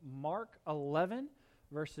Mark 11,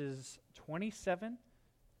 verses 27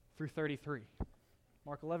 through 33.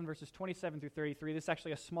 Mark 11, verses 27 through 33. This is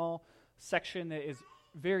actually a small section that is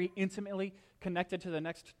very intimately connected to the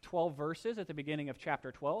next 12 verses at the beginning of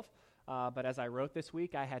chapter 12. But as I wrote this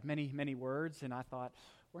week, I had many, many words, and I thought,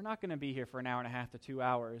 we're not going to be here for an hour and a half to 2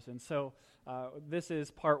 hours. And so this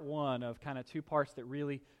is part one of kind of two parts that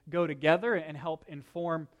really go together and help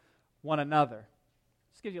inform one another.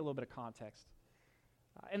 Just give you a little bit of context.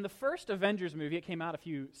 In the first Avengers movie, it came out a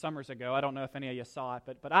few summers ago. I don't know if any of you saw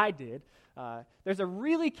it, but I did. There's a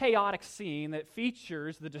really chaotic scene that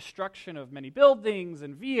features the destruction of many buildings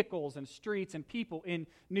and vehicles and streets and people in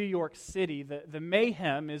New York City. The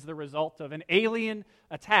mayhem is the result of an alien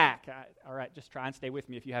attack. All right, just try and stay with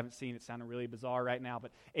me if you haven't seen it. It's sounding really bizarre right now,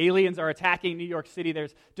 but aliens are attacking New York City.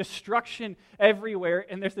 There's destruction everywhere,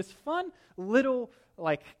 and there's this fun little,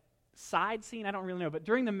 side scene, I don't really know, but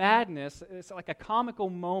during the madness, it's like a comical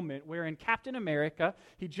moment wherein Captain America,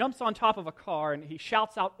 he jumps on top of a car and he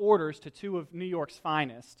shouts out orders to two of New York's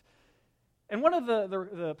finest. And one of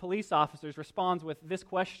the police officers responds with this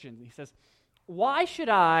question. He says, "Why should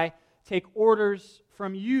I take orders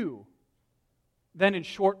from you?" Then in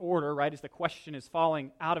short order, right, as the question is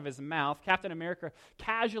falling out of his mouth, Captain America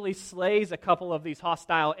casually slays a couple of these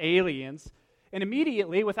hostile aliens, and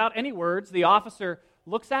immediately, without any words, the officer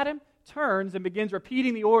looks at him, turns, and begins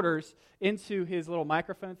repeating the orders into his little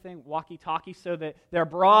microphone thing, walkie-talkie, so that they're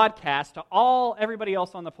broadcast to everybody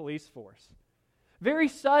else on the police force. Very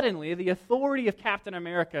suddenly, the authority of Captain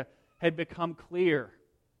America had become clear.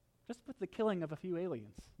 Just with the killing of a few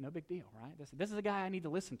aliens. No big deal, right? This is a guy I need to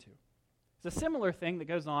listen to. It's a similar thing that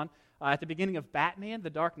goes on at the beginning of Batman, The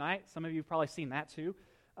Dark Knight. Some of you have probably seen that too.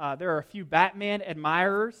 There are a few Batman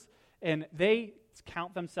admirers, and they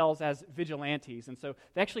count themselves as vigilantes. And so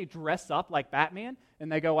they actually dress up like Batman,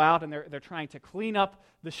 and they go out and they're trying to clean up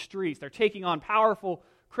the streets. They're taking on powerful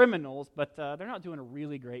criminals, but they're not doing a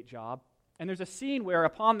really great job. And there's a scene where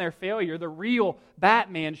upon their failure, the real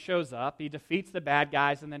Batman shows up. He defeats the bad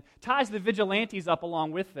guys and then ties the vigilantes up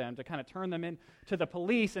along with them to kind of turn them into the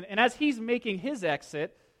police. And as he's making his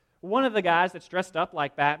exit, one of the guys that's dressed up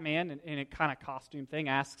like Batman in a kind of costume thing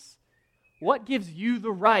asks, "What gives you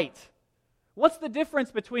the right? What's the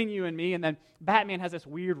difference between you and me?" And then Batman has this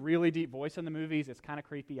weird, really deep voice in the movies. It's kind of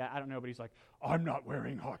creepy. I don't know, but he's like, "I'm not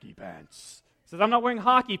wearing hockey pants." He says, "I'm not wearing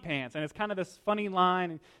hockey pants." And it's kind of this funny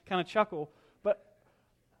line and kind of chuckle. But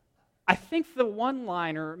I think the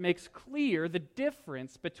one-liner makes clear the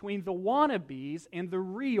difference between the wannabes and the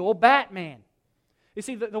real Batman. You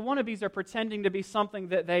see, the wannabes are pretending to be something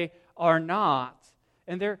that they are not.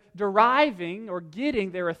 And they're deriving or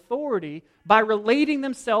getting their authority by relating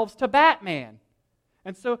themselves to Batman.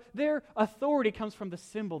 And so their authority comes from the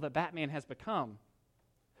symbol that Batman has become.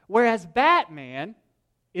 Whereas Batman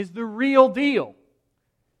is the real deal.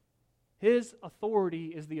 His authority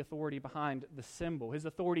is the authority behind the symbol. His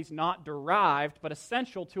authority is not derived, but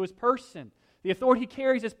essential to his person. The authority he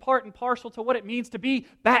carries is part and parcel to what it means to be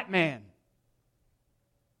Batman.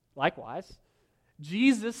 Likewise,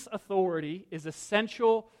 Jesus' authority is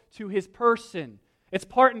essential to his person. It's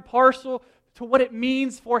part and parcel to what it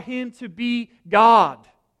means for him to be God.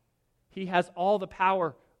 He has all the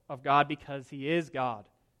power of God because he is God.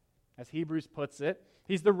 As Hebrews puts it,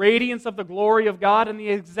 he's the radiance of the glory of God and the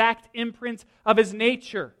exact imprint of his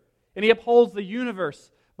nature. And he upholds the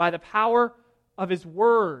universe by the power of his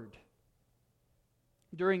word.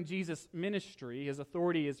 During Jesus' ministry, his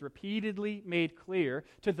authority is repeatedly made clear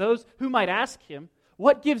to those who might ask him,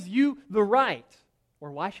 "What gives you the right?"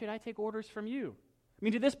 Or, "Why should I take orders from you?" I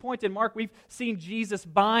mean, to this point in Mark, we've seen Jesus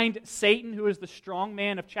bind Satan, who is the strong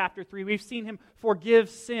man of chapter 3. We've seen him forgive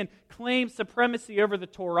sin, claim supremacy over the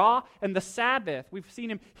Torah and the Sabbath. We've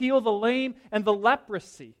seen him heal the lame and the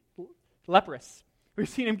leprous. We've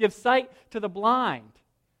seen him give sight to the blind.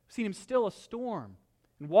 We've seen him still a storm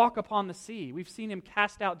and walk upon the sea. We've seen him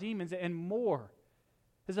cast out demons and more.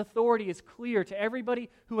 His authority is clear to everybody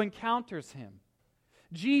who encounters him.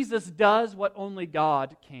 Jesus does what only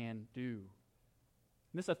God can do.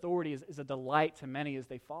 And this authority is a delight to many as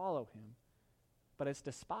they follow him, but it's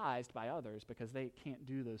despised by others because they can't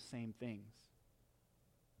do those same things.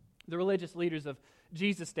 The religious leaders of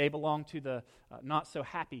Jesus' day belong to the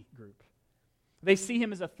not-so-happy group. They see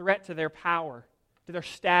him as a threat to their power, to their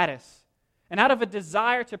status, and out of a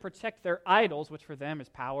desire to protect their idols, which for them is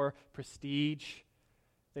power, prestige,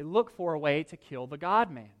 they look for a way to kill the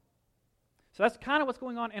God-man. So that's kind of what's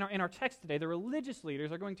going on in our text today. The religious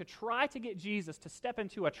leaders are going to try to get Jesus to step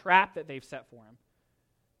into a trap that they've set for him.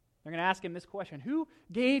 They're going to ask him this question: "Who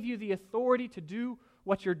gave you the authority to do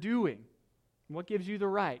what you're doing?" What gives you the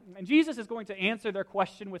right? And Jesus is going to answer their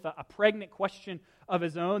question with a pregnant question of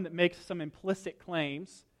his own that makes some implicit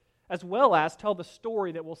claims, as well as tell the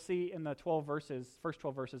story that we'll see in the first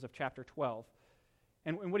 12 verses of chapter 12.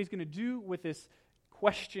 And what he's going to do with this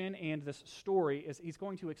question and this story is he's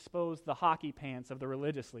going to expose the hockey pants of the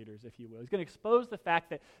religious leaders, if you will. He's going to expose the fact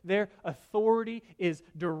that their authority is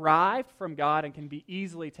derived from God and can be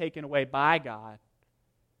easily taken away by God.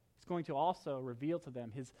 He's going to also reveal to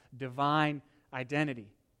them his divine identity.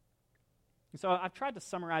 And so I've tried to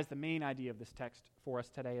summarize the main idea of this text for us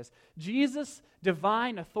today as Jesus'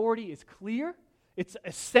 divine authority is clear, it's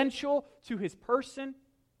essential to his person,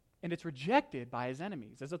 and it's rejected by his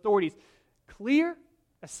enemies. His authority is clear,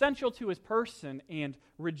 essential to his person, and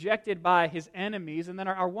rejected by his enemies. And then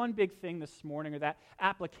our one big thing this morning, or that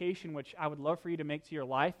application which I would love for you to make to your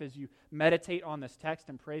life as you meditate on this text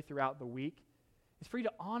and pray throughout the week, is for you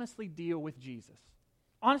to honestly deal with Jesus.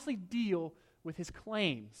 Honestly deal with his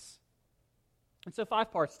claims. And so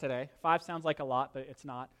 5 parts today. 5 sounds like a lot, but it's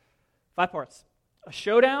not. 5 parts. A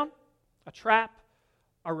showdown, a trap,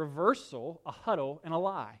 a reversal, a huddle, and a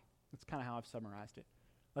lie. That's kind of how I've summarized it.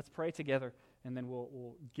 Let's pray together, and then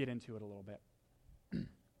we'll get into it a little bit.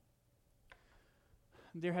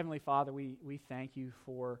 Dear Heavenly Father, we thank you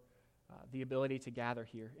for the ability to gather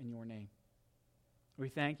here in your name. We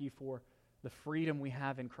thank you for the freedom we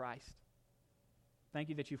have in Christ. Thank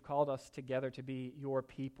you that you've called us together to be your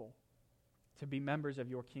people, to be members of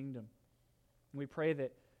your kingdom. And we pray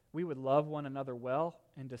that we would love one another well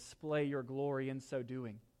and display your glory in so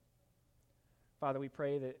doing. Father, we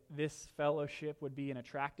pray that this fellowship would be an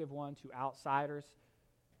attractive one to outsiders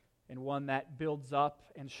and one that builds up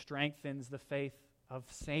and strengthens the faith of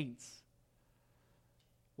saints.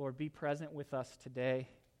 Lord, be present with us today.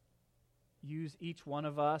 Use each one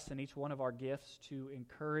of us and each one of our gifts to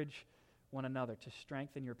encourage one another, to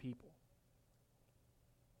strengthen your people.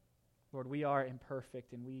 Lord, we are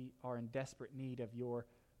imperfect and we are in desperate need of your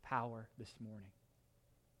power this morning.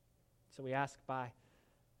 So we ask by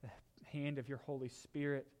the hand of your Holy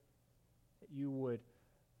Spirit that you would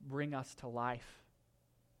bring us to life.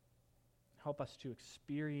 Help us to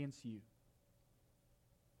experience you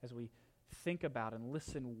as we think about and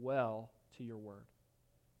listen well to your word.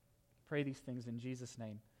 Pray these things in Jesus'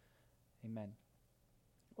 name. Amen.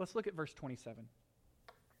 Let's look at verse 27.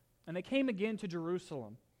 And they came again to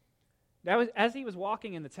Jerusalem. Now, as he was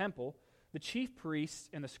walking in the temple, the chief priests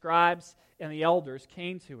and the scribes and the elders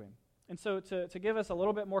came to him. And so to give us a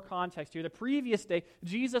little bit more context here, the previous day,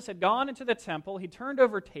 Jesus had gone into the temple, he turned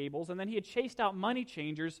over tables, and then he had chased out money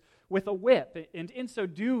changers with a whip. And in so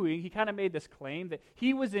doing, he kind of made this claim that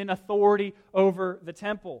he was in authority over the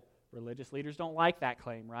temple. Religious leaders don't like that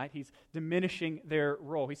claim, right? He's diminishing their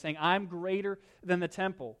role. He's saying, I'm greater than the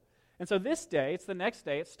temple. And so this day, it's the next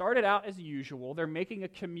day, it started out as usual. They're making a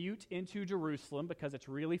commute into Jerusalem because it's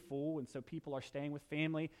really full, and so people are staying with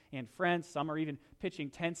family and friends. Some are even pitching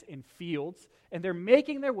tents in fields. And they're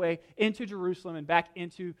making their way into Jerusalem and back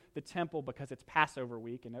into the temple because it's Passover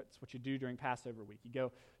week, and that's what you do during Passover week. You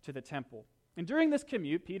go to the temple. And during this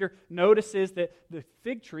commute, Peter notices that the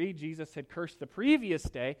fig tree Jesus had cursed the previous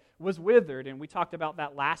day was withered. And we talked about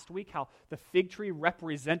that last week, how the fig tree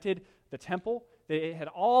represented the temple. That it had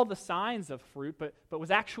all the signs of fruit, but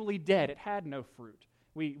was actually dead. It had no fruit.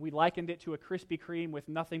 We likened it to a Krispy Kreme with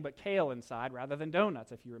nothing but kale inside rather than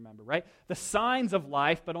donuts, if you remember, right? The signs of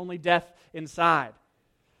life, but only death inside.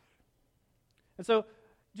 And so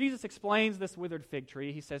Jesus explains this withered fig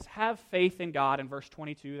tree. He says, have faith in God in verse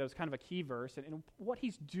 22. That was kind of a key verse. And what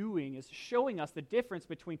he's doing is showing us the difference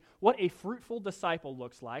between what a fruitful disciple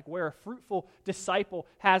looks like, where a fruitful disciple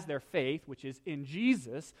has their faith, which is in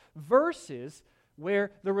Jesus, versus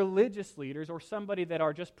where the religious leaders or somebody that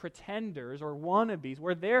are just pretenders or wannabes,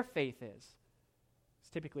 where their faith is. It's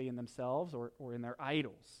typically in themselves or in their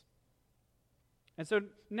idols. And so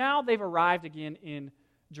now they've arrived again in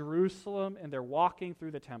Jerusalem, and they're walking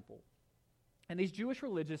through the temple. And these Jewish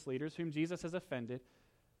religious leaders, whom Jesus has offended,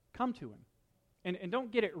 come to him. And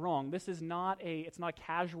don't get it wrong, this is not a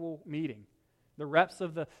casual meeting. The reps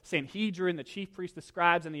of the Sanhedrin, the chief priests, the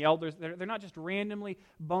scribes, and the elders, they're not just randomly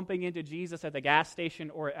bumping into Jesus at the gas station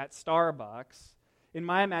or at Starbucks. In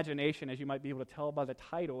my imagination, as you might be able to tell by the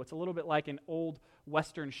title, it's a little bit like an old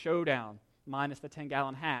Western showdown, minus the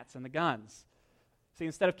 10-gallon hats and the guns. See,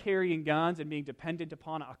 instead of carrying guns and being dependent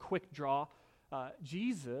upon a quick draw,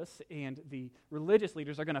 Jesus and the religious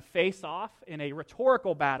leaders are going to face off in a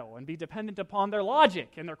rhetorical battle and be dependent upon their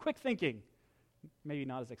logic and their quick thinking. Maybe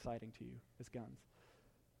not as exciting to you as guns.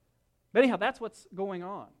 But anyhow, that's what's going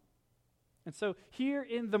on. And so here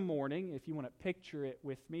in the morning, if you want to picture it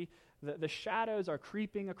with me, The shadows are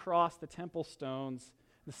creeping across the temple stones.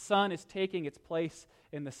 The sun is taking its place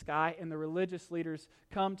in the sky, and the religious leaders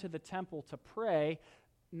come to the temple to pray,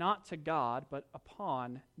 not to God, but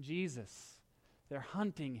upon Jesus. They're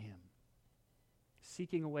hunting him,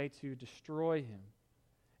 seeking a way to destroy him,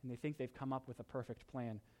 and they think they've come up with a perfect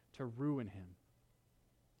plan to ruin him.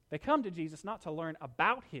 They come to Jesus not to learn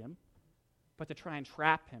about him, but to try and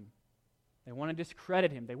trap him. They want to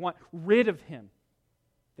discredit him. They want rid of him.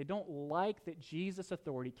 They don't like that Jesus'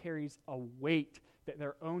 authority carries a weight that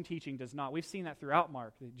their own teaching does not. We've seen that throughout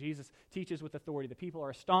Mark, that Jesus teaches with authority. The people are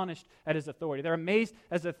astonished at his authority. They're amazed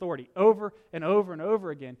at his authority. Over and over and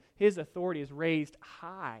over again, his authority is raised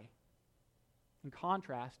high in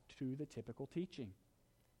contrast to the typical teaching.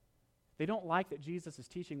 They don't like that Jesus is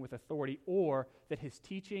teaching with authority or that his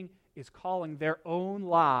teaching is calling their own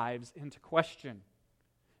lives into question.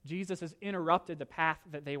 Jesus has interrupted the path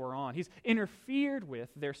that they were on. He's interfered with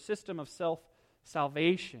their system of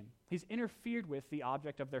self-salvation. He's interfered with the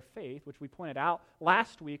object of their faith, which we pointed out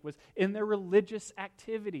last week was in their religious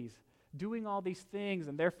activities, doing all these things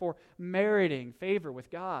and therefore meriting favor with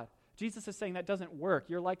God. Jesus is saying that doesn't work.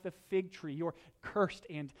 You're like the fig tree. You're cursed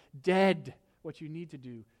and dead. What you need to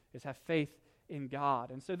do is have faith in God.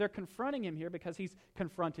 And so they're confronting him here because he's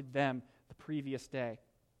confronted them the previous day.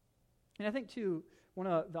 And I think, too, one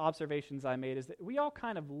of the observations I made is that we all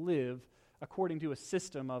kind of live according to a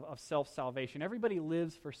system of self-salvation. Everybody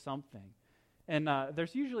lives for something. And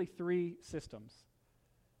there's usually three systems.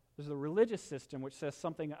 There's the religious system, which says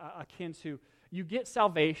something akin to you get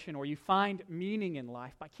salvation or you find meaning in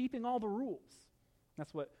life by keeping all the rules.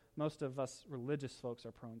 That's what most of us religious folks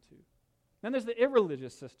are prone to. Then there's the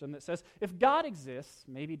irreligious system that says if God exists,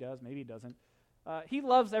 maybe he does, maybe he doesn't, he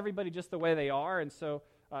loves everybody just the way they are, and so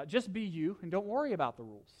just be you and don't worry about the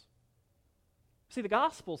rules. See, the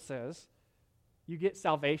gospel says you get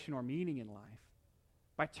salvation or meaning in life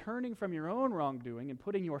by turning from your own wrongdoing and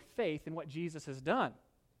putting your faith in what Jesus has done,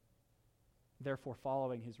 therefore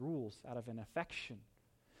following his rules out of an affection.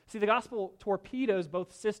 See, the gospel torpedoes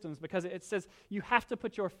both systems because it says you have to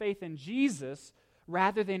put your faith in Jesus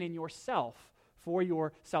rather than in yourself for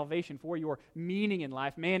your salvation, for your meaning in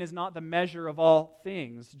life. Man is not the measure of all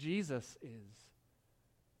things. Jesus is.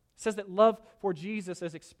 It says that love for Jesus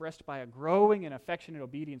is expressed by a growing and affectionate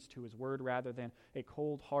obedience to his word rather than a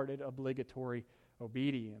cold-hearted, obligatory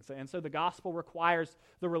obedience. And so the gospel requires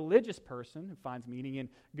the religious person who finds meaning in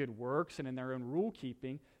good works and in their own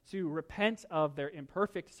rule-keeping to repent of their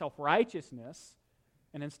imperfect self-righteousness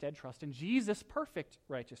and instead trust in Jesus' perfect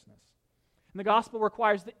righteousness. And the gospel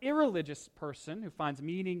requires the irreligious person who finds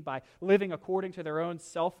meaning by living according to their own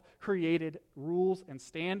self-created rules and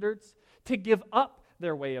standards to give up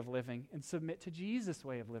their way of living and submit to Jesus'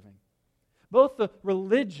 way of living. Both the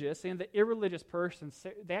religious and the irreligious person,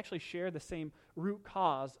 they actually share the same root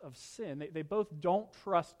cause of sin. They both don't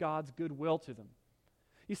trust God's goodwill to them.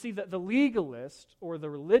 You see, the legalist or the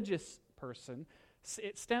religious person,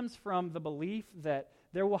 it stems from the belief that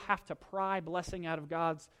they will have to pry blessing out of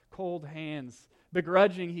God's cold hands,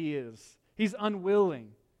 begrudging he is. He's unwilling.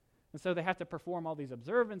 And so they have to perform all these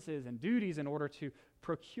observances and duties in order to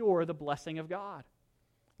procure the blessing of God.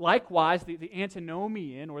 Likewise, the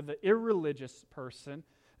antinomian or the irreligious person,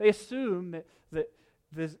 they assume that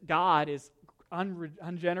this God is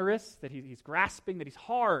ungenerous, that he's grasping, that he's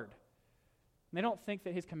hard. And they don't think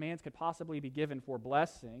that his commands could possibly be given for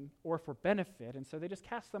blessing or for benefit, and so they just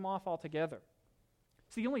cast them off altogether.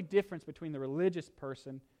 See, the only difference between the religious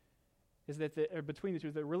person is that between the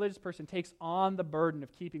two, the religious person takes on the burden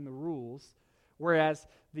of keeping the rules, whereas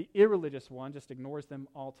the irreligious one just ignores them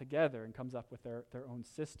altogether and comes up with their own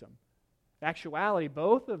system. In actuality,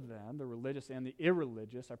 both of them, the religious and the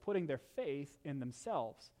irreligious, are putting their faith in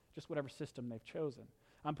themselves, just whatever system they've chosen.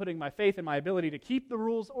 I'm putting my faith in my ability to keep the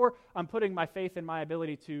rules, or I'm putting my faith in my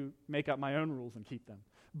ability to make up my own rules and keep them.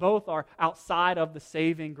 Both are outside of the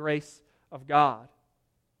saving grace of God.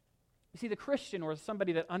 You see, the Christian, or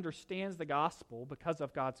somebody that understands the gospel because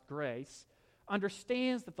of God's grace,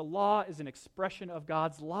 understands that the law is an expression of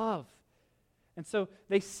God's love. And so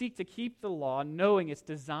they seek to keep the law, knowing it's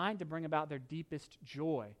designed to bring about their deepest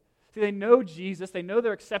joy. See, they know Jesus, they know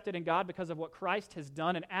they're accepted in God because of what Christ has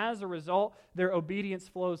done, and as a result, their obedience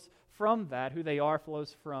flows from that.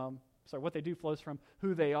 What they do flows from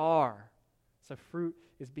who they are. So fruit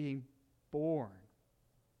is being born.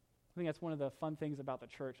 I think that's one of the fun things about the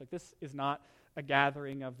church. Like, this is not a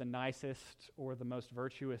gathering of the nicest or the most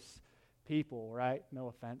virtuous people, right? No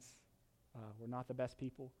offense. We're not the best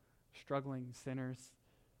people. Struggling sinners.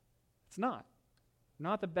 It's not.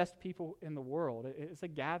 Not the best people in the world. It's a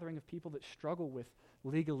gathering of people that struggle with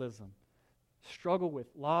legalism, struggle with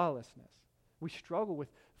lawlessness. We struggle with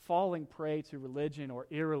falling prey to religion or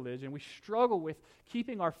irreligion. We struggle with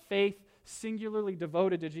keeping our faith singularly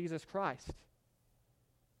devoted to Jesus Christ.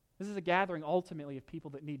 This is a gathering ultimately of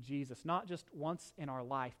people that need Jesus, not just once in our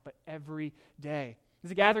life, but every day.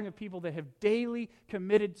 It's a gathering of people that have daily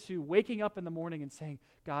committed to waking up in the morning and saying,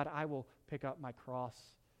 God, I will pick up my cross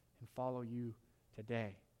and follow you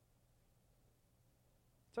today.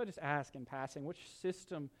 So I just ask in passing, which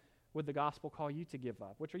system would the gospel call you to give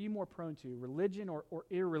up? Which are you more prone to, religion or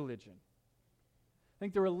irreligion? I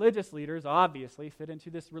think the religious leaders obviously fit into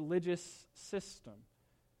this religious system.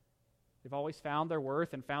 They've always found their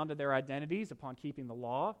worth and founded their identities upon keeping the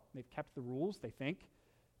law. They've kept the rules, they think.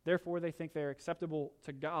 Therefore, they think they're acceptable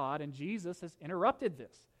to God, and Jesus has interrupted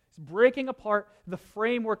this. He's breaking apart the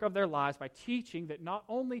framework of their lives by teaching that not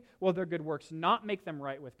only will their good works not make them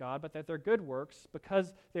right with God, but that their good works,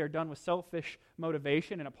 because they are done with selfish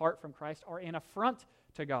motivation and apart from Christ, are an affront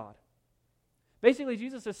to God. Basically,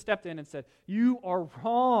 Jesus has stepped in and said, you are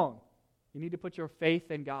wrong. You need to put your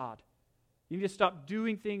faith in God. You need to stop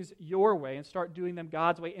doing things your way and start doing them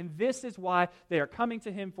God's way. And this is why they are coming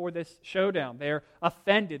to him for this showdown. They are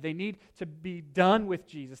offended. They need to be done with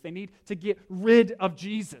Jesus. They need to get rid of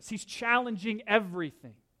Jesus. He's challenging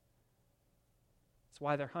everything. That's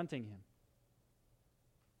why they're hunting him.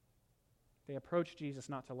 They approach Jesus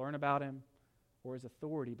not to learn about him or his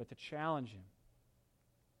authority, but to challenge him,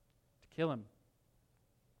 to kill him.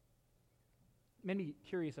 Many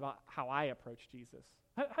curious about how I approach Jesus.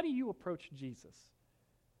 How do you approach Jesus?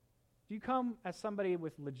 Do you come as somebody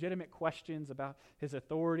with legitimate questions about his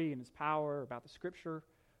authority and his power, about the Scripture,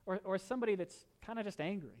 or as somebody that's kind of just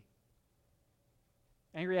angry?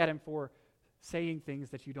 Angry at him for saying things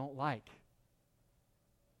that you don't like.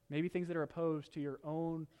 Maybe things that are opposed to your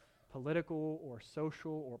own political or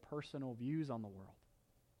social or personal views on the world.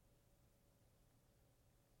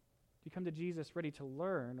 Do you come to Jesus ready to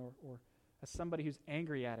learn, or as somebody who's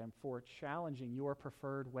angry at him for challenging your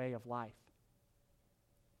preferred way of life?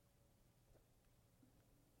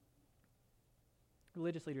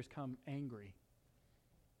 Religious leaders come angry.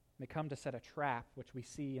 They come to set a trap, which we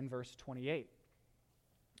see in verse 28.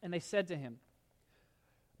 And they said to him,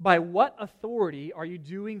 by what authority are you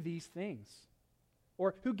doing these things?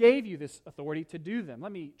 Or who gave you this authority to do them?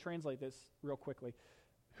 Let me translate this real quickly.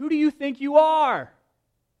 Who do you think you are?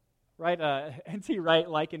 Right? N.T. Wright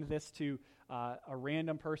likened this to a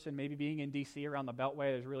random person maybe being in D.C. around the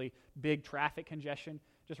Beltway. There's really big traffic congestion.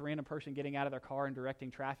 Just a random person getting out of their car and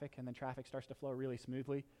directing traffic, and then traffic starts to flow really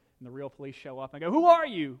smoothly. And the real police show up and go, who are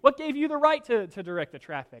you? What gave you the right to direct the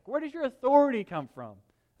traffic? Where does your authority come from?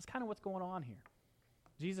 That's kind of what's going on here.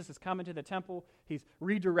 Jesus has come into the temple. He's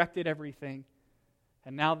redirected everything.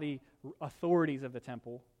 And now the authorities of the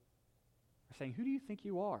temple are saying, who do you think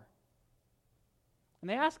you are? And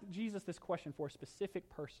they ask Jesus this question for a specific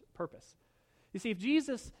purpose. You see, if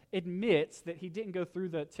Jesus admits that he didn't go through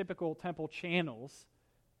the typical temple channels,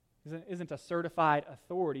 isn't a certified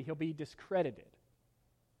authority, he'll be discredited.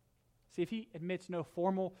 See, if he admits no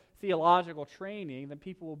formal theological training, then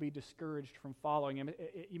people will be discouraged from following him.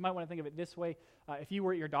 You might want to think of it this way. If you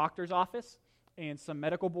were at your doctor's office and some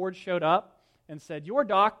medical board showed up and said, your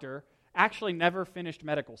doctor actually never finished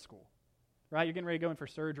medical school, right? You're getting ready to go in for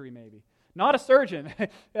surgery maybe. Not a surgeon,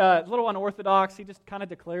 a little unorthodox. He just kind of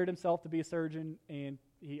declared himself to be a surgeon, and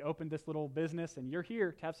he opened this little business, and you're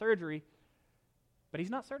here to have surgery, but he's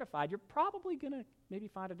not certified. You're probably going to maybe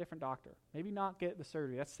find a different doctor, maybe not get the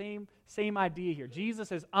surgery. That's same idea here.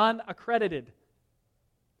 Jesus is unaccredited.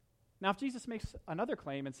 Now, if Jesus makes another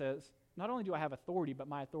claim and says, not only do I have authority, but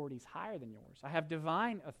my authority is higher than yours, I have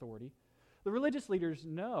divine authority, the religious leaders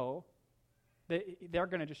know that they're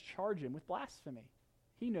going to just charge him with blasphemy.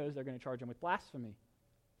 He knows they're going to charge him with blasphemy.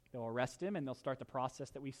 They'll arrest him, and they'll start the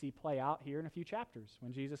process that we see play out here in a few chapters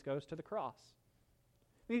when Jesus goes to the cross.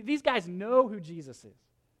 These guys know who Jesus is.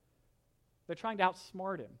 They're trying to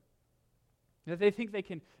outsmart him. They think they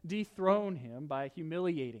can dethrone him by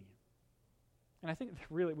humiliating him. And I think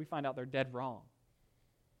really we find out they're dead wrong.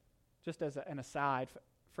 Just as an aside,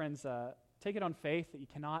 friends, take it on faith that you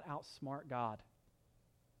cannot outsmart God.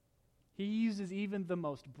 He uses even the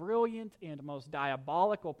most brilliant and most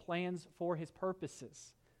diabolical plans for his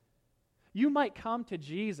purposes. You might come to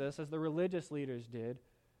Jesus, as the religious leaders did,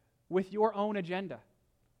 with your own agenda.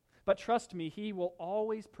 But trust me, he will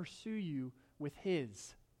always pursue you with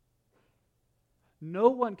his. No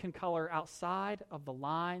one can color outside of the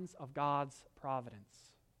lines of God's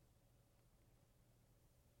providence.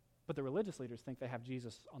 But the religious leaders think they have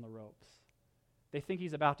Jesus on the ropes. They think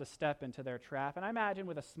he's about to step into their trap. And I imagine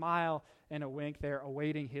with a smile and a wink, they're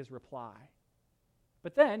awaiting his reply.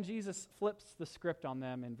 But then Jesus flips the script on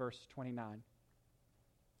them in verse 29.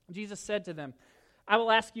 Jesus said to them, I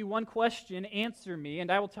will ask you one question, answer me,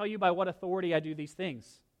 and I will tell you by what authority I do these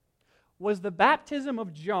things. Was the baptism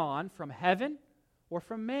of John from heaven or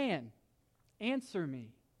from man? Answer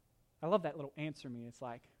me. I love that little answer me. It's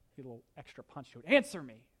like a little extra punch to it. Answer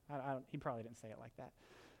me. He probably didn't say it like that.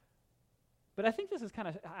 But I think this is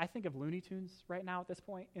I think of Looney Tunes right now at this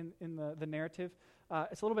point in the narrative.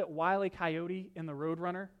 It's a little bit Wile E. Coyote in the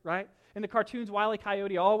Roadrunner, right? In the cartoons, Wile E.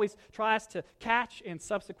 Coyote always tries to catch and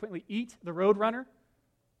subsequently eat the Roadrunner,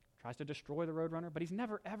 tries to destroy the Roadrunner, but he's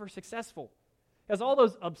never, ever successful. He has all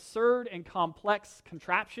those absurd and complex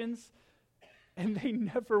contraptions, and they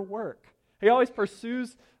never work. He always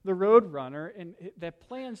pursues the Roadrunner, and the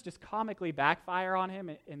plans just comically backfire on him,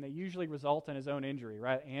 and they usually result in his own injury,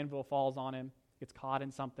 right? Anvil falls on him, gets caught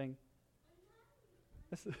in something.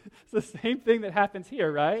 It's the same thing that happens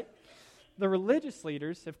here, right? The religious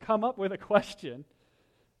leaders have come up with a question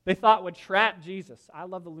they thought would trap Jesus. I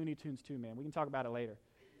love the Looney Tunes too, man. We can talk about it later.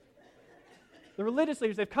 The religious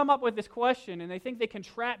leaders, they've come up with this question, and they think they can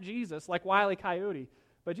trap Jesus like Wile E. Coyote.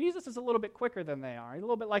 But Jesus is a little bit quicker than they are. He's a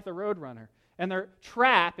little bit like the Roadrunner. And their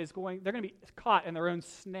trap they're going to be caught in their own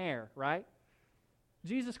snare, right?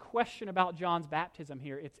 Jesus' question about John's baptism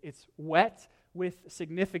here, it's wet with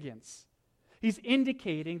significance. He's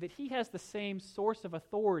indicating that he has the same source of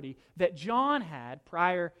authority that John had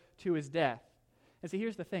prior to his death. And see,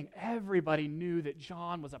 here's the thing. Everybody knew that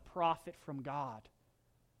John was a prophet from God.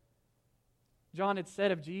 John had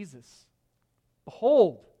said of Jesus,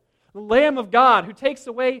 "Behold, the Lamb of God who takes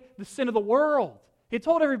away the sin of the world." He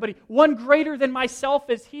told everybody, one greater than myself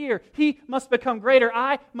is here. He must become greater.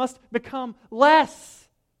 I must become less.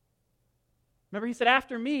 Remember, he said,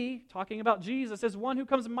 after me, talking about Jesus, is one who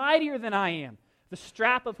comes mightier than I am, the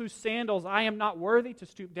strap of whose sandals I am not worthy to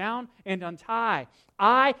stoop down and untie.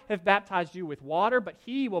 I have baptized you with water, but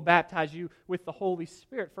he will baptize you with the Holy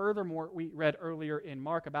Spirit. Furthermore, we read earlier in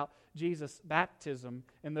Mark about Jesus' baptism.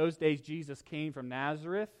 In those days, Jesus came from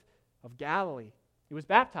Nazareth of Galilee. He was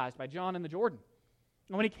baptized by John in the Jordan.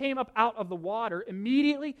 And when he came up out of the water,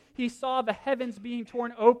 immediately he saw the heavens being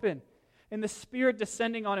torn open and the Spirit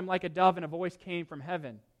descending on him like a dove, and a voice came from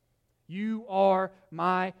heaven. You are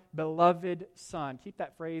my beloved Son. Keep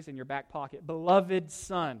that phrase in your back pocket. Beloved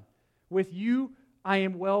Son. With you I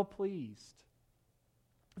am well pleased.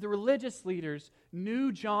 The religious leaders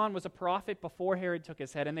knew John was a prophet before Herod took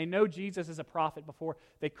his head, and they know Jesus is a prophet before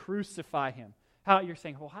they crucify him. You're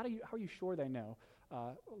saying, well, how are you sure they know?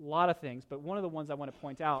 A lot of things, but one of the ones I want to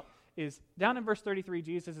point out is down in verse 33,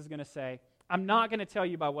 Jesus is going to say, I'm not going to tell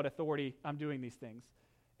you by what authority I'm doing these things.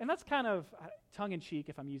 And that's kind of tongue-in-cheek,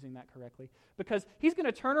 if I'm using that correctly, because he's going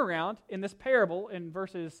to turn around in this parable in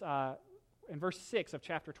verse 6 of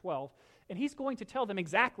chapter 12, and he's going to tell them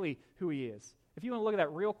exactly who he is. If you want to look at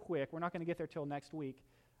that real quick, we're not going to get there till next week.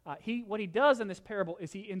 What he does in this parable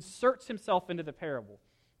is he inserts himself into the parable.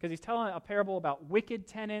 Because he's telling a parable about wicked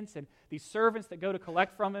tenants and these servants that go to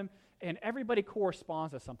collect from him, and everybody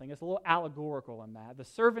corresponds to something. It's a little allegorical in that. The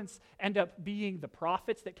servants end up being the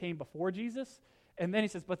prophets that came before Jesus, and then he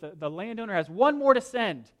says, but the landowner has one more to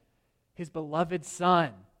send, his beloved Son.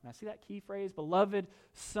 Now see that key phrase, beloved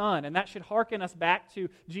Son, and that should hearken us back to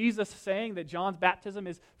Jesus saying that John's baptism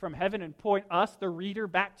is from heaven and point us, the reader,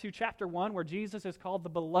 back to chapter 1 where Jesus is called the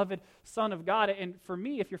beloved Son of God. And for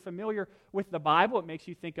me, if you're familiar with the Bible, it makes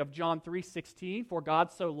you think of John 3:16, for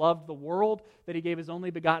God so loved the world that he gave his only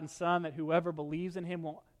begotten Son, that whoever believes in him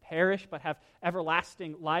won't perish but have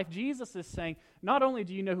everlasting life. Jesus is saying, not only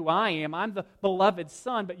do you know who I am, I'm the beloved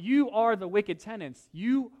Son, but you are the wicked tenants.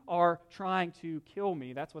 You are trying to kill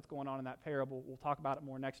me. That's what's going on in that parable. We'll talk about it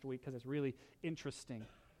more next week because it's really interesting.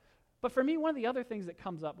 But for me, one of the other things that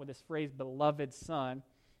comes up with this phrase, beloved Son,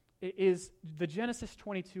 is the Genesis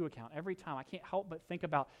 22 account. Every time I can't help but think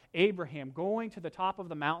about Abraham going to the top of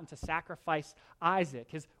the mountain to sacrifice Isaac,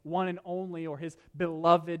 his one and only, or his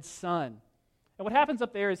beloved son. And what happens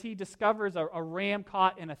up there is he discovers a ram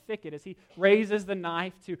caught in a thicket. As he raises the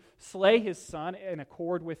knife to slay his son in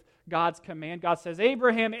accord with God's command, God says,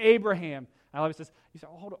 Abraham, Abraham. I always says, you say,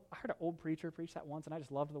 hold on. I heard an old preacher preach that once, and I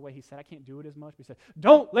just loved the way he said, I can't do it as much. But he said,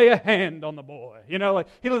 don't lay a hand on the boy. You know, like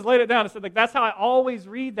he just laid it down and said, like, that's how I always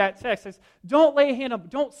read that text. It says, don't lay a hand on him,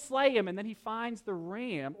 don't slay him. And then he finds the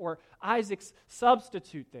ram, or Isaac's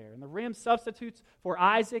substitute there. And the ram substitutes for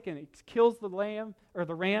Isaac, and it kills the lamb, or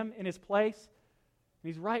the ram in his place. And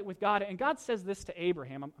he's right with God. And God says this to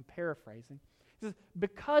Abraham, I'm paraphrasing. He says,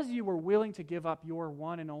 because you were willing to give up your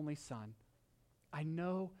one and only son, I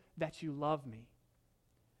know that you love me.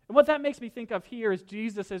 And what that makes me think of here is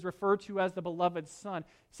Jesus is referred to as the beloved Son.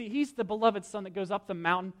 See, he's the beloved Son that goes up the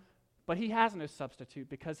mountain, but he has no substitute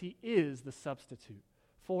because he is the substitute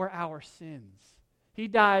for our sins. He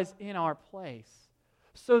dies in our place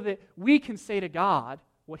so that we can say to God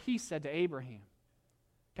what he said to Abraham.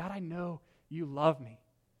 God, I know you love me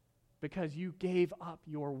because you gave up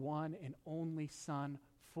your one and only Son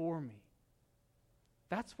for me.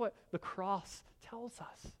 That's what the cross tells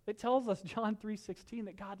us. It tells us, John 3:16,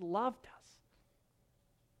 that God loved us.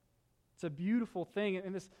 It's a beautiful thing.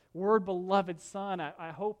 And this word beloved Son,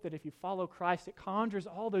 I hope that if you follow Christ, it conjures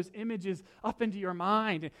all those images up into your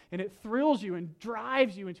mind, and it thrills you and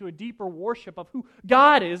drives you into a deeper worship of who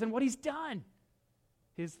God is and what he's done.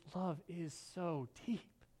 His love is so deep.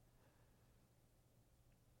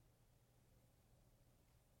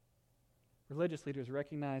 Religious leaders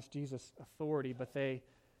recognize Jesus' authority, but they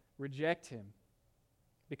reject him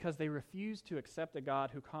because they refuse to accept a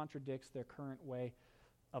God who contradicts their current way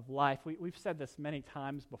of life. We've said this many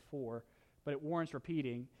times before, but it warrants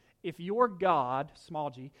repeating. If your God, small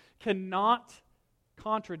g, cannot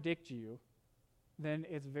contradict you, then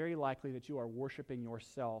it's very likely that you are worshiping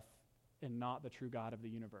yourself and not the true God of the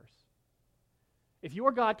universe. If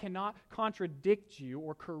your God cannot contradict you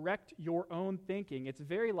or correct your own thinking, it's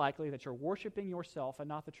very likely that you're worshiping yourself and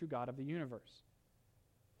not the true God of the universe.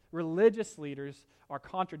 Religious leaders are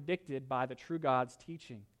contradicted by the true God's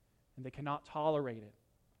teaching, and they cannot tolerate it.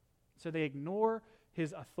 So they ignore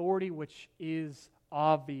his authority, which is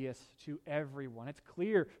obvious to everyone. It's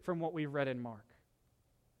clear from what we've read in Mark.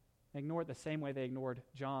 They ignore it the same way they ignored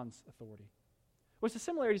John's authority. Which the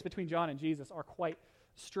similarities between John and Jesus are quite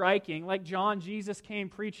striking. Like John, Jesus came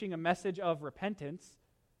preaching a message of repentance.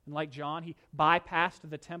 And like John, he bypassed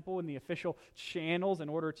the temple and the official channels in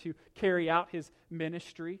order to carry out his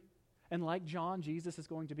ministry. And like John, Jesus is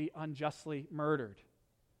going to be unjustly murdered.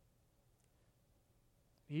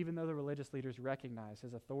 Even though the religious leaders recognize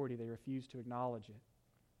his authority, they refuse to acknowledge it.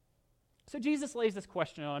 So Jesus lays this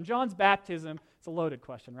question on him. John's baptism, it's a loaded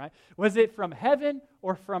question, right? Was it from heaven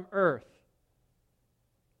or from earth?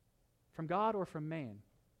 From God or from man?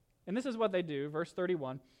 And this is what they do, verse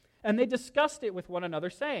 31. And they discussed it with one another,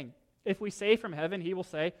 saying, if we say from heaven, he will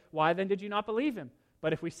say, why then did you not believe him?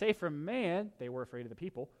 But if we say from man, they were afraid of the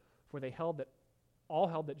people, for they all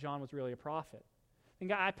held that John was really a prophet.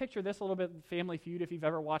 And I picture this a little bit, Family Feud, if you've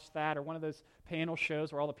ever watched that, or one of those panel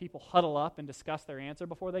shows where all the people huddle up and discuss their answer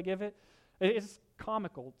before they give it. It's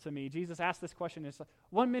comical to me. Jesus asked this question. It's like,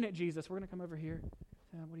 1 minute, Jesus, we're going to come over here.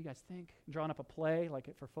 What do you guys think? Drawing up a play like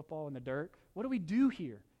it for football in the dirt. What do we do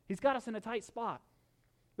here? He's got us in a tight spot.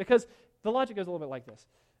 Because the logic goes a little bit like this.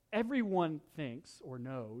 Everyone thinks or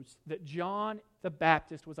knows that John the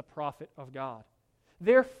Baptist was a prophet of God.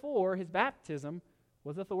 Therefore, his baptism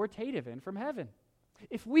was authoritative and from heaven.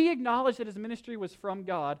 If we acknowledge that his ministry was from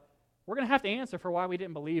God, we're going to have to answer for why we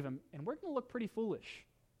didn't believe him, and we're going to look pretty foolish.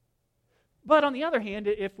 But on the other hand,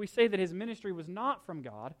 if we say that his ministry was not from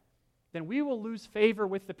God, then we will lose favor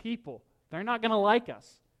with the people. They're not going to like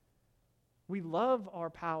us. We love our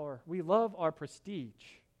power. We love our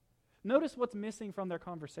prestige. Notice what's missing from their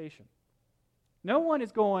conversation. No one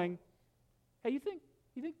is going, hey, you think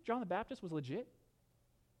John the Baptist was legit?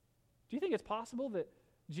 Do you think it's possible that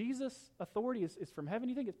Jesus' authority is from heaven? Do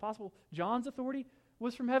you think it's possible John's authority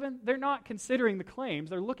was from heaven? They're not considering the claims.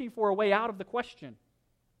 They're looking for a way out of the question.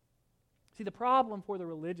 See, the problem for the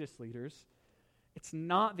religious leaders, it's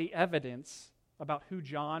not the evidence about who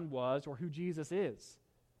John was or who Jesus is.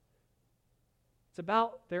 It's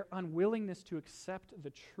about their unwillingness to accept the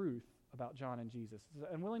truth about John and Jesus. It's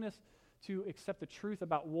the unwillingness to accept the truth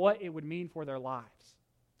about what it would mean for their lives.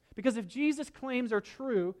 Because if Jesus' claims are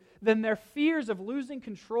true, then their fears of losing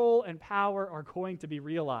control and power are going to be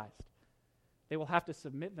realized. They will have to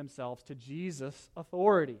submit themselves to Jesus'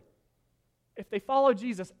 authority. If they follow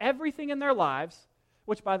Jesus, everything in their lives,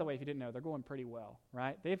 which, by the way, if you didn't know, they're going pretty well,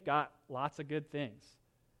 right? They've got lots of good things.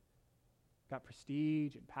 Got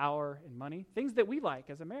prestige and power and money, things that we like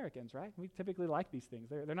as Americans, right? We typically like these things.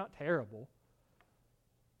 They're not terrible.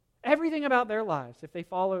 Everything about their lives, if they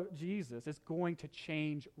follow Jesus, is going to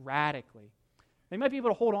change radically. They might be able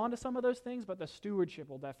to hold on to some of those things, but the stewardship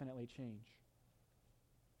will definitely change.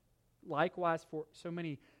 Likewise, for so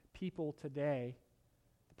many people today,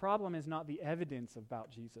 the problem is not the evidence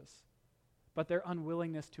about Jesus, but their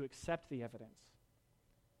unwillingness to accept the evidence.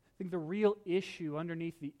 I think the real issue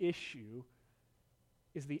underneath the issue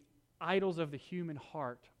is the idols of the human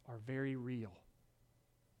heart are very real.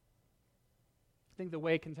 I think the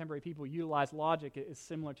way contemporary people utilize logic is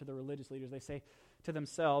similar to the religious leaders. They say to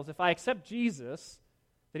themselves, if I accept Jesus,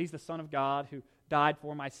 that he's the Son of God who died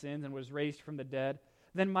for my sins and was raised from the dead,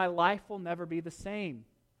 then my life will never be the same.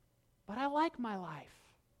 But I like my life.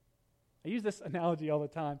 I use this analogy all the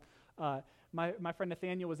time. My friend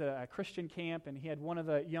Nathaniel was at a Christian camp, and he had one of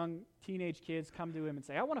the young teenage kids come to him and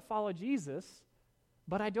say, I want to follow Jesus,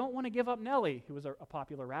 but I don't want to give up Nelly, who was a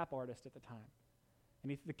popular rap artist at the time.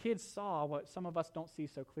 And the kids saw what some of us don't see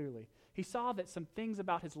so clearly. He saw that some things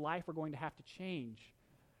about his life were going to have to change,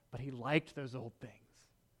 but he liked those old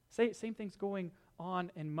things. Same thing's going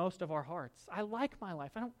on in most of our hearts. I like my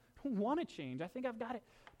life. I don't want to change. I think I've got it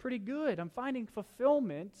pretty good. I'm finding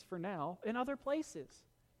fulfillment for now in other places.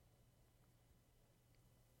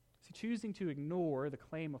 See, choosing to ignore the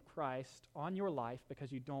claim of Christ on your life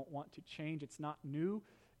because you don't want to change, it's not new,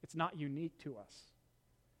 it's not unique to us.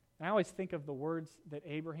 And I always think of the words that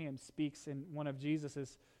Abraham speaks in one of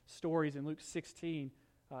Jesus' stories in Luke 16.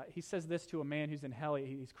 He says this to a man who's in hell.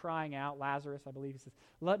 He's crying out, Lazarus, I believe. He says,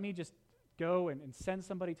 let me just go and send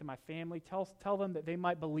somebody to my family. Tell them that they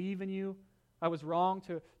might believe in you. I was wrong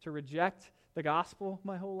to reject the gospel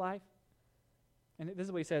my whole life. And this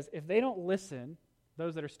is what he says. If they don't listen,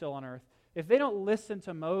 those that are still on earth, if they don't listen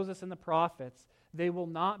to Moses and the prophets, they will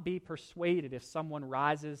not be persuaded if someone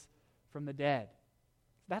rises from the dead.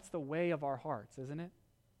 That's the way of our hearts, isn't it?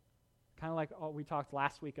 Kind of like we talked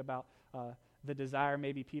last week about the desire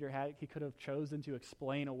maybe Peter had. He could have chosen to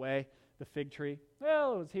explain away the fig tree.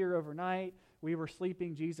 Well, it was here overnight. We were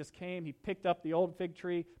sleeping. Jesus came. He picked up the old fig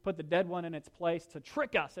tree, put the dead one in its place to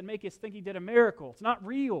trick us and make us think he did a miracle. It's not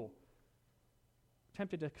real. We're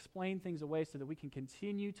tempted to explain things away so that we can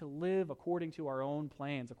continue to live according to our own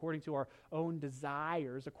plans, according to our own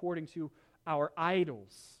desires, according to our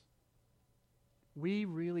idols. We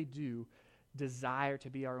really do desire to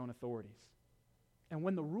be our own authorities. And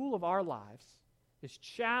when the rule of our lives is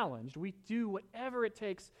challenged, we do whatever it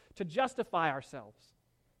takes to justify ourselves,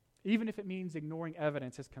 even if it means ignoring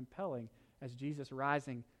evidence as compelling as Jesus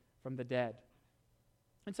rising from the dead.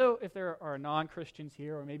 And so if there are non-Christians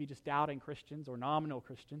here, or maybe just doubting Christians or nominal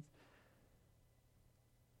Christians,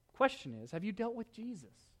 the question is, have you dealt with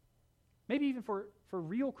Jesus? Maybe even for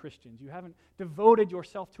real Christians, you haven't devoted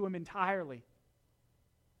yourself to him entirely.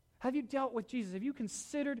 Have you dealt with Jesus? Have you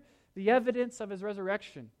considered the evidence of his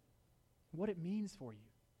resurrection, what it means for you?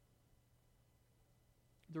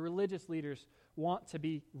 The religious leaders want to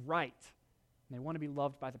be right, and they want to be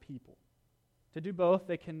loved by the people. To do both,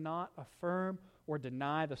 they cannot affirm or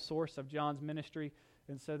deny the source of John's ministry,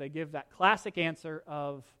 and so they give that classic answer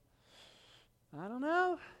of, I don't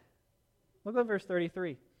know. Look at verse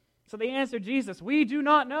 33. So they answered Jesus, we do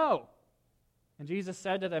not know. And Jesus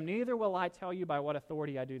said to them, neither will I tell you by what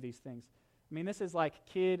authority I do these things. I mean, this is like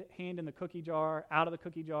kid, hand in the cookie jar, out of the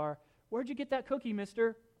cookie jar. Where'd you get that cookie,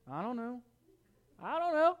 mister? I don't know.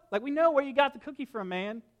 Like, we know where you got the cookie from,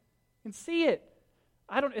 man. You can see it.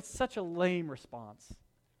 It's such a lame response.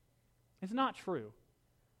 It's not true.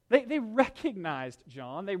 They recognized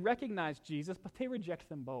John, they recognized Jesus, but they reject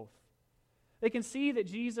them both. They can see that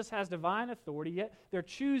Jesus has divine authority, yet they're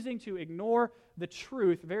choosing to ignore the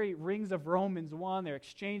truth. Very rings of Romans 1, they're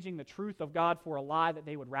exchanging the truth of God for a lie that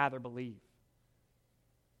they would rather believe.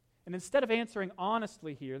 And instead of answering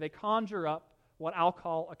honestly here, they conjure up what I'll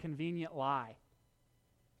call a convenient lie.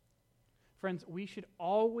 Friends, we should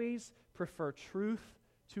always prefer truth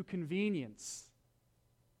to convenience.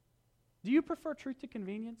 Do you prefer truth to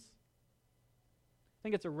convenience? I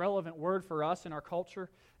think it's a relevant word for us in our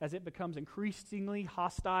culture as it becomes increasingly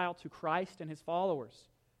hostile to Christ and his followers.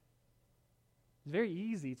 It's very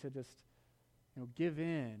easy to just give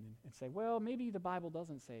in and say, well, maybe the Bible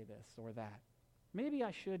doesn't say this or that. Maybe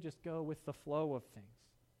I should just go with the flow of things.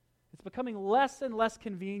 It's becoming less and less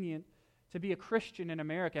convenient to be a Christian in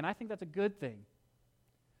America, and I think that's a good thing.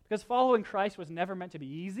 Because following Christ was never meant to be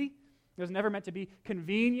easy. It was never meant to be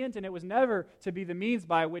convenient, and it was never to be the means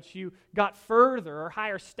by which you got further or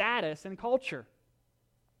higher status in culture.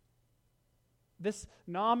 This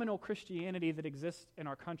nominal Christianity that exists in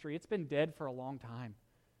our country, it's been dead for a long time.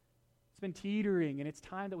 It's been teetering, and it's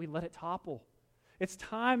time that we let it topple. It's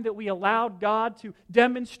time that we allowed God to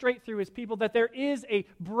demonstrate through his people that there is a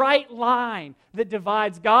bright line that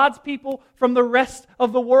divides God's people from the rest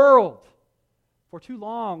of the world. For too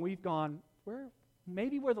long, we've gone,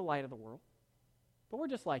 maybe we're the light of the world, but we're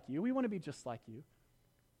just like you. We want to be just like you.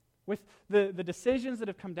 With the decisions that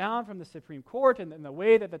have come down from the Supreme Court and the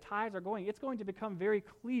way that the tides are going, it's going to become very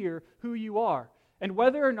clear who you are and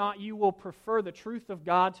whether or not you will prefer the truth of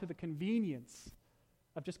God to the convenience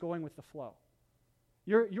of just going with the flow.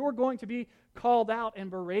 You're going to be called out and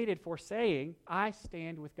berated for saying, I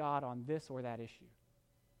stand with God on this or that issue.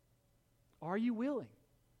 Are you willing?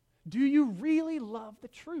 Do you really love the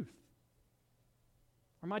truth?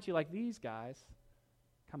 Or might you, like these guys,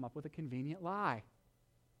 come up with a convenient lie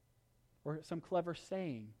or some clever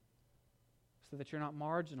saying so that you're not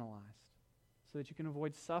marginalized, so that you can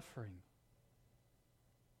avoid suffering.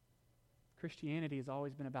 Christianity has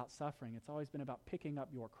always been about suffering. It's always been about picking up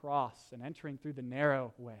your cross and entering through the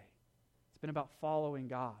narrow way. It's been about following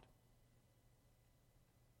God.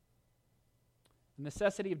 The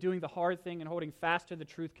necessity of doing the hard thing and holding fast to the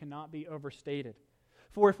truth cannot be overstated.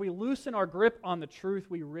 For if we loosen our grip on the truth,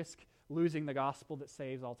 we risk losing the gospel that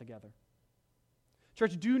saves altogether.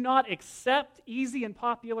 Church, do not accept easy and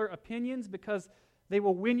popular opinions because they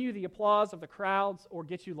will win you the applause of the crowds or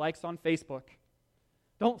get you likes on Facebook.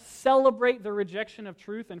 Don't celebrate the rejection of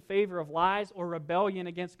truth in favor of lies or rebellion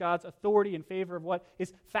against God's authority in favor of what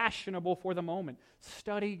is fashionable for the moment.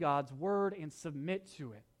 Study God's word and submit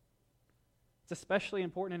to it. It's especially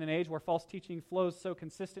important in an age where false teaching flows so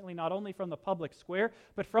consistently not only from the public square,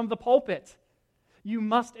 but from the pulpit. You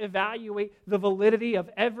must evaluate the validity of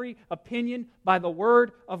every opinion by the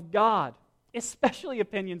Word of God, especially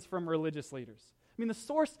opinions from religious leaders. I mean, the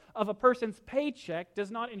source of a person's paycheck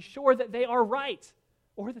does not ensure that they are right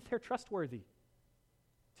or that they're trustworthy.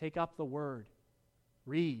 Take up the Word,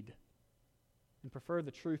 read, and prefer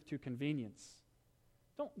the truth to convenience.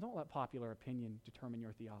 Don't let popular opinion determine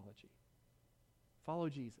your theology. Follow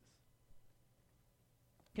Jesus.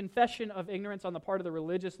 Confession of ignorance on the part of the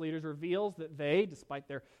religious leaders reveals that they, despite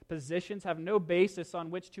their positions, have no basis on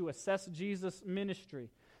which to assess Jesus' ministry.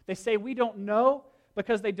 They say we don't know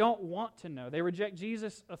because they don't want to know. They reject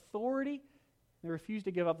Jesus' authority. They refuse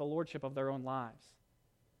to give up the lordship of their own lives.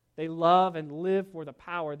 They love and live for the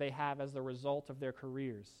power they have as the result of their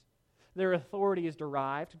careers. Their authority is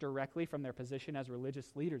derived directly from their position as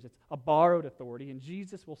religious leaders. It's a borrowed authority, and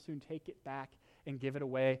Jesus will soon take it back and give it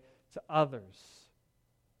away to others.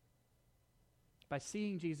 By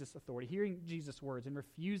seeing Jesus' authority, hearing Jesus' words, and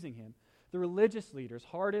refusing him, the religious leaders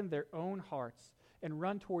harden their own hearts and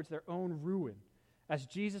run towards their own ruin, as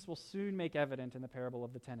Jesus will soon make evident in the parable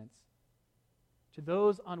of the tenants. To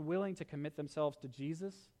those unwilling to commit themselves to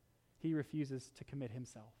Jesus, he refuses to commit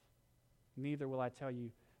himself. Neither will I tell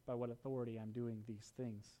you by what authority I'm doing these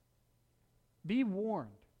things. Be warned.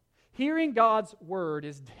 Hearing God's word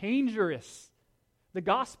is dangerous. The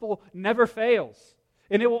gospel never fails,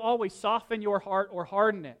 and it will always soften your heart or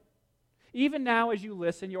harden it. Even now as you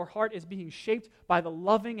listen, your heart is being shaped by the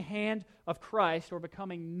loving hand of Christ or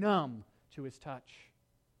becoming numb to his touch.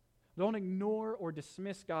 Don't ignore or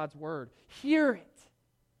dismiss God's word. Hear it.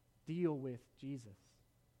 Deal with Jesus.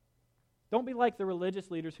 Don't be like the religious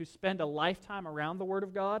leaders who spend a lifetime around the word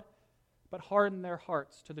of God, but harden their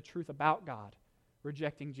hearts to the truth about God,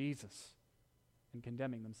 rejecting Jesus and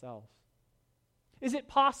condemning themselves. Is it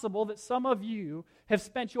possible that some of you have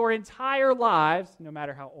spent your entire lives, no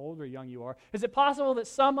matter how old or young you are, is it possible that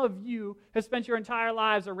some of you have spent your entire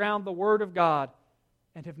lives around the Word of God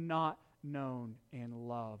and have not known and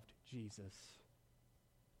loved Jesus?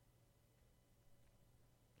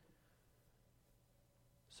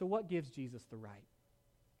 So what gives Jesus the right?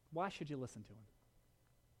 Why should you listen to him?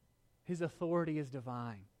 His authority is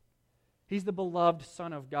divine. He's the beloved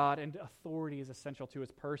Son of God, and authority is essential to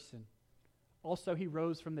his person. Also, he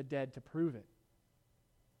rose from the dead to prove it.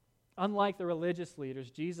 Unlike the religious leaders,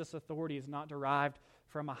 Jesus' authority is not derived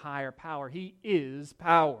from a higher power. He is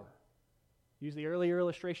power. Use the earlier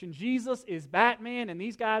illustration. Jesus is Batman, and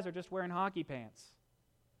these guys are just wearing hockey pants.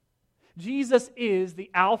 Jesus is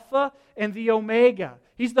the Alpha and the Omega.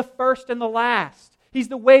 He's the first and the last. He's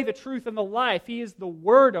the way, the truth, and the life. He is the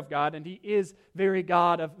Word of God, and he is very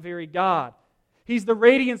God of very God. He's the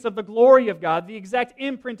radiance of the glory of God, the exact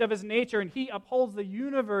imprint of his nature, and he upholds the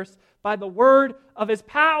universe by the word of his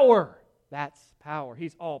power. That's power.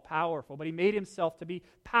 He's all-powerful, but he made himself to be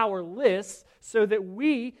powerless so that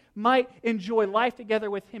we might enjoy life together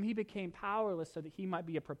with him. He became powerless so that he might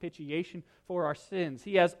be a propitiation for our sins.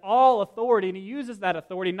 He has all authority, and he uses that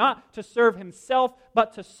authority not to serve himself,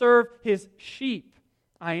 but to serve his sheep.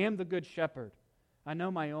 I am the good shepherd. I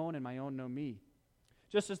know my own, and my own know me.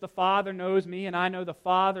 Just as the Father knows me, and I know the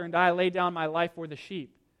Father, and I lay down my life for the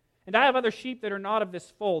sheep. And I have other sheep that are not of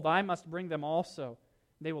this fold. I must bring them also.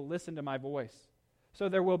 They will listen to my voice. So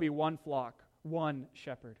there will be one flock, one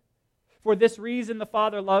shepherd. For this reason the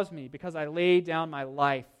Father loves me, because I lay down my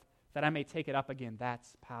life that I may take it up again.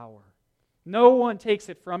 That's power. No one takes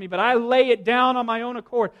it from me, but I lay it down on my own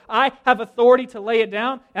accord. I have authority to lay it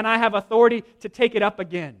down, and I have authority to take it up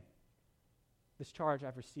again. This charge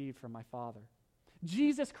I've received from my Father.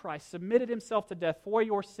 Jesus Christ submitted himself to death for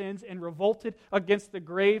your sins and revolted against the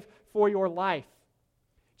grave for your life.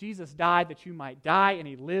 Jesus died that you might die, and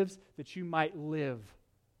he lives that you might live.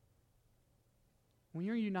 When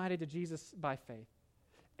you're united to Jesus by faith,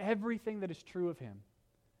 everything that is true of him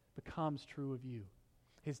becomes true of you.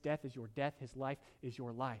 His death is your death. His life is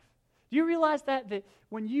your life. Do you realize that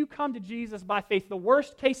when you come to Jesus by faith, the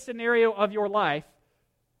worst case scenario of your life,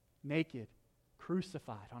 naked,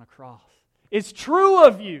 crucified on a cross, is true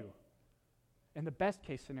of you? And the best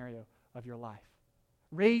case scenario of your life,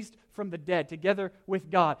 raised from the dead together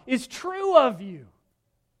with God, is true of you.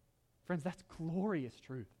 Friends, that's glorious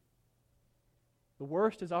truth. The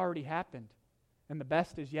worst has already happened, and the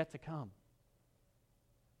best is yet to come.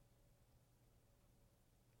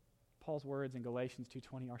 Paul's words in Galatians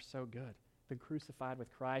 2:20 are so good. Been crucified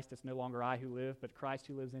with Christ. It's no longer I who live, but Christ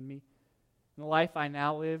who lives in me. In the life I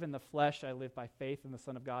now live in the flesh, I live by faith in the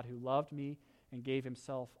Son of God who loved me and gave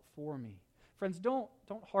himself for me. Friends, don't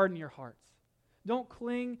harden your hearts. Don't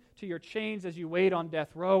cling to your chains as you wait on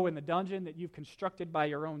death row in the dungeon that you've constructed by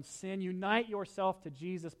your own sin. Unite yourself to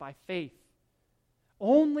Jesus by faith.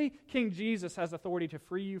 Only King Jesus has authority to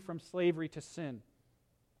free you from slavery to sin.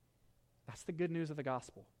 That's the good news of the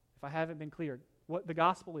gospel. If I haven't been clear, what the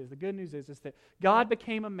gospel is, the good news is that God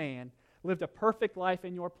became a man, lived a perfect life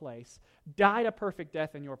in your place, died a perfect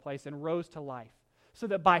death in your place, and rose to life, so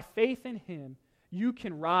that by faith in him, you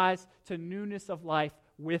can rise to newness of life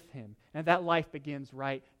with him. And that life begins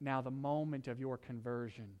right now, the moment of your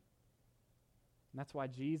conversion. And that's why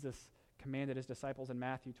Jesus commanded his disciples in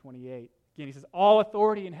Matthew 28. Again, he says, all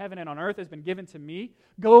authority in heaven and on earth has been given to me.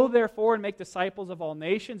 Go therefore and make disciples of all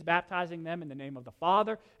nations, baptizing them in the name of the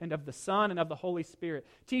Father and of the Son and of the Holy Spirit,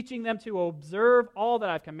 teaching them to observe all that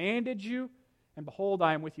I've commanded you. And behold,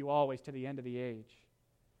 I am with you always to the end of the age.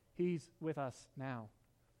 He's with us now.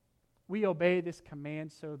 We obey this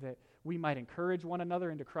command so that we might encourage one another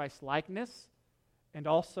into Christ's likeness, and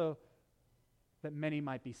also that many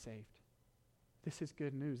might be saved. This is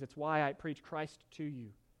good news. It's why I preach Christ to you.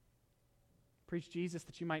 Preach Jesus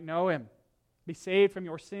that you might know him, be saved from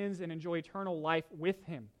your sins, and enjoy eternal life with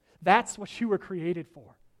him. That's what you were created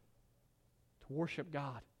for, to worship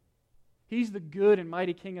God. He's the good and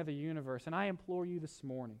mighty King of the universe, and I implore you this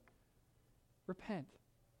morning, repent.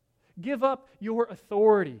 Give up your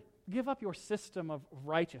authority. Give up your system of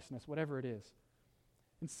righteousness, whatever it is,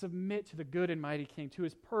 and submit to the good and mighty King, to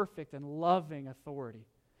his perfect and loving authority.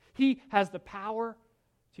 He has the power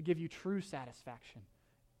to give you true satisfaction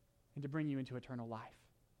and to bring you into eternal life.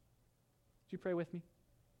 Would you pray with me?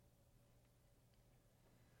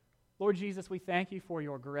 Lord Jesus, we thank you for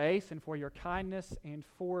your grace and for your kindness and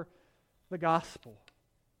for the gospel.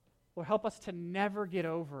 Lord, help us to never get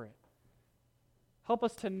over it. Help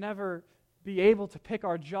us to never be able to pick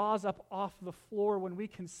our jaws up off the floor when we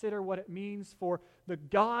consider what it means for the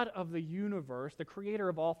God of the universe, the creator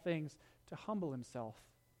of all things, to humble himself,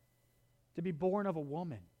 to be born of a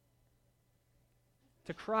woman,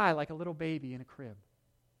 to cry like a little baby in a crib,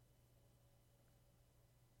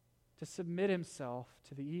 to submit himself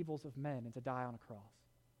to the evils of men and to die on a cross.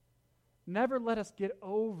 Never let us get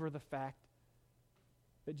over the fact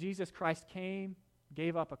that Jesus Christ came,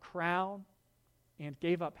 gave up a crown, and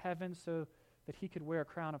gave up heaven so that he could wear a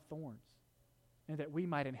crown of thorns and that we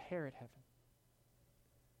might inherit heaven.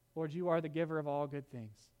 Lord, you are the giver of all good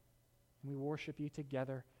things, and we worship you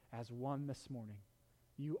together as one this morning.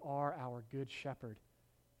 You are our good shepherd,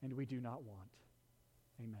 and we do not want.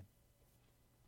 Amen.